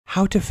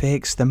How to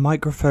fix the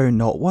microphone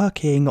not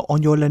working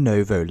on your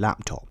Lenovo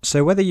laptop.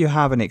 So whether you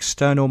have an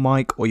external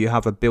mic or you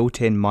have a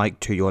built-in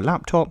mic to your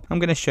laptop, I'm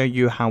going to show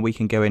you how we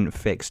can go and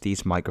fix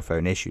these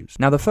microphone issues.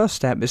 Now the first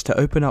step is to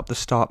open up the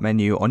start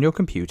menu on your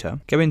computer,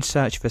 go in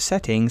search for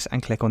settings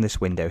and click on this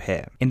window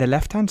here. In the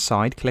left hand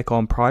side, click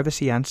on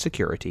privacy and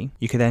security.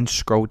 You can then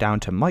scroll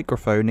down to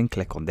microphone and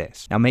click on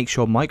this. Now make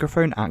sure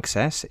microphone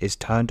access is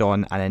turned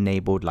on and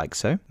enabled like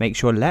so. Make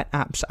sure let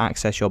apps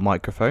access your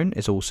microphone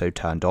is also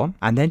turned on,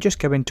 and then just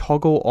go and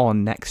toggle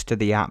on next to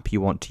the app you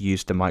want to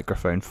use the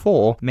microphone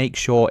for. Make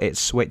sure it's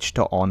switched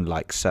to on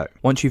like so.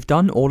 Once you've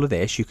done all of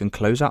this, you can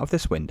close out of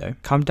this window,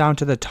 come down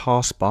to the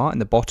taskbar in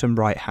the bottom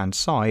right hand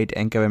side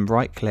and go and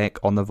right click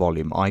on the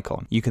volume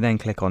icon. You can then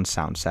click on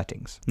sound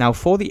settings. Now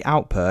for the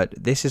output,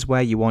 this is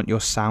where you want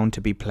your sound to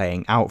be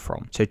playing out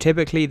from. So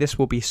typically this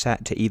will be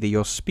set to either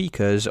your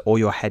speakers or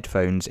your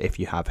headphones if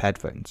you have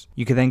headphones.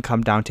 You can then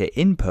come down to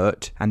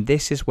input, and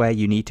this is where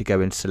you need to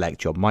go and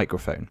select your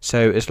microphone.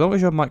 So as long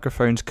as your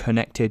microphone's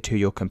connected to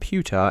your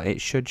computer, it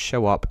should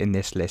show up in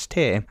this list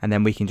here, and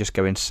then we can just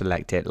go and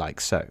select it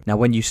like so. Now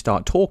when you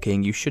start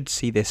talking, you should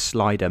see this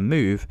slider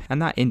move,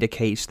 and that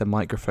indicates the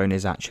microphone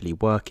is actually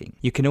working.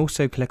 You can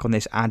also click on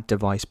this add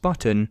device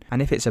button,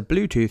 and if it's a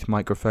Bluetooth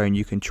microphone,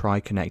 you can try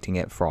connecting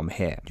it from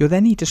here. You'll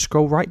then need to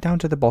scroll right down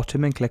to the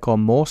bottom and click on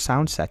more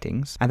sound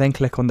settings, and then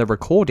click on the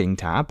recording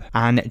tab,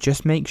 and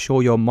just make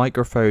sure your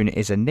microphone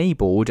is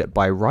enabled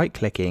by right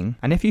clicking,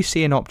 and if you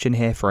see an option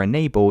here for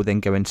enable, then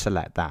go and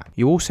select that.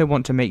 You also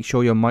want to make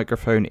sure your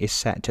microphone is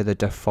set to the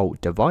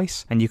default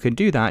device, and you can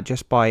do that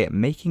just by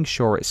making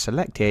sure it's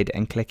selected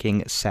and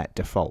clicking set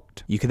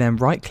default. You can then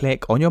right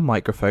click on your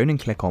microphone and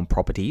click on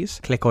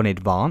properties, click on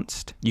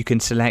advanced. You can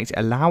select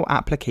allow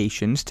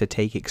applications to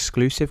take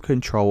exclusive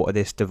control of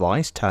this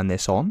device, turn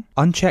this on,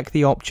 uncheck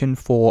the option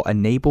for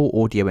enable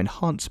audio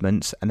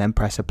enhancements, and then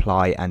press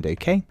apply and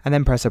OK, and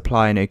then press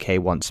apply and OK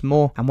once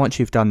more. And once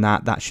you've done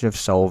that, that should have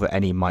solved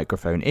any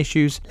microphone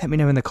issues. Let me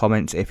know in the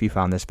comments if you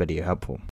found this video helpful.